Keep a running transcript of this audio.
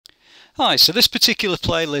Hi, so this particular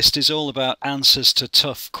playlist is all about answers to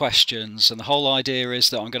tough questions, and the whole idea is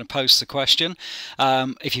that I'm going to post the question.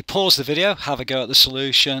 If you pause the video, have a go at the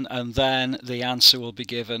solution, and then the answer will be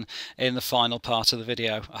given in the final part of the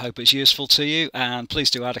video. I hope it's useful to you, and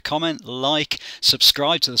please do add a comment, like,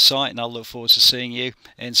 subscribe to the site, and I'll look forward to seeing you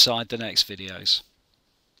inside the next videos.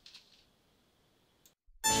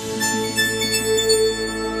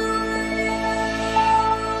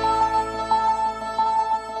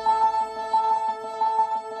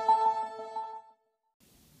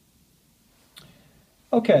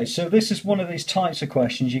 Okay, so this is one of these types of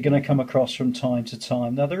questions you're going to come across from time to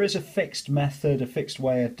time. Now, there is a fixed method, a fixed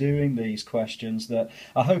way of doing these questions that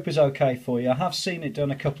I hope is okay for you. I have seen it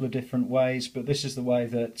done a couple of different ways, but this is the way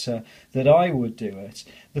that I would do it.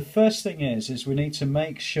 The first thing is we need to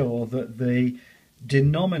make sure that the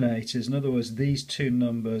denominators, in other words, these two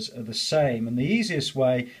numbers are the same. And the easiest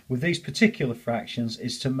way with these particular fractions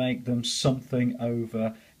is to make them something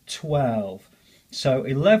over 12. So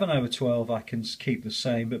 11 over 12 I can keep the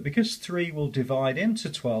same, but because 3 will divide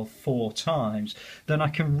into 12 4 times, then I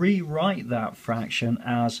can rewrite that fraction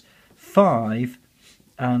as 5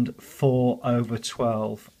 and 4 over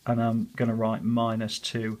 12, and I'm going to write minus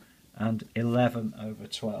 2 and 11 over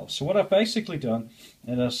 12. So what I've basically done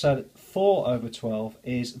is I've said 4 over 12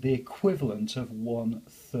 is the equivalent of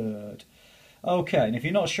 1/3. Okay, and if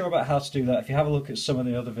you're not sure about how to do that, if you have a look at some of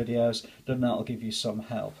the other videos, then that'll give you some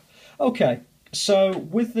help. Okay. So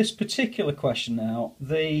with this particular question now,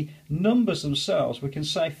 the numbers themselves, we can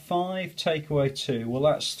say 5 take away 2, well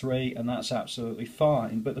that's 3 and that's absolutely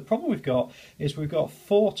fine. But the problem we've got is we've got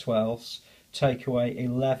 4 twelfths take away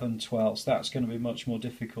 11 twelfths. That's going to be much more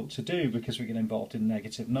difficult to do because we get involved in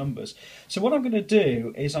negative numbers. So what I'm going to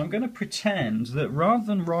do is I'm going to pretend that rather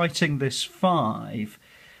than writing this 5,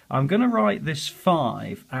 I'm going to write this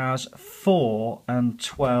 5 as 4 and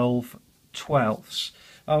 12 twelfths.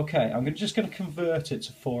 Okay, I'm just going to convert it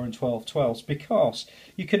to 4 and 12 twelfths because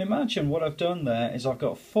you can imagine what I've done there is I've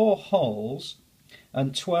got 4 wholes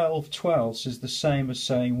and 12 twelfths is the same as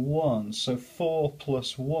saying 1. So 4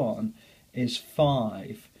 plus 1 is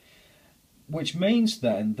 5, which means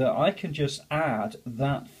then that I can just add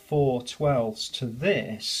that 4 twelfths to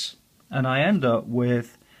this and I end up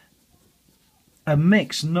with a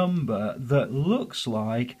mixed number that looks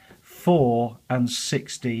like 4 and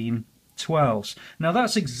 16 twelfths. Now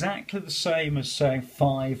that's exactly the same as saying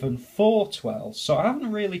 5 and 4 twelfths, so I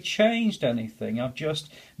haven't really changed anything, I've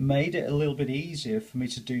just made it a little bit easier for me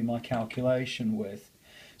to do my calculation with.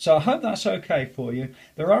 So I hope that's okay for you.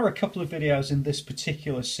 There are a couple of videos in this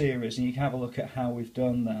particular series and you can have a look at how we've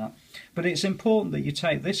done that, but it's important that you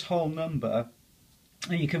take this whole number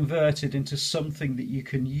and you convert it into something that you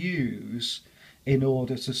can use in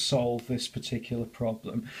order to solve this particular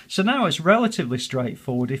problem. So now it's relatively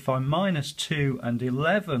straightforward. If I minus 2 and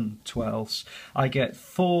 11 twelfths, I get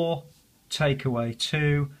 4 take away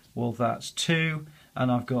 2, well that's 2,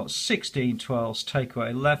 and I've got 16 twelfths take away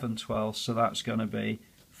 11 twelfths, so that's going to be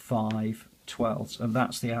 5 twelfths, and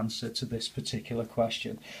that's the answer to this particular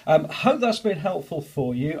question. Hope that's been helpful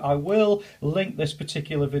for you. I will link this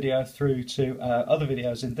particular video through to other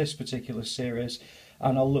videos in this particular series,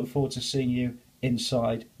 and I'll look forward to seeing you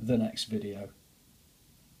inside the next video.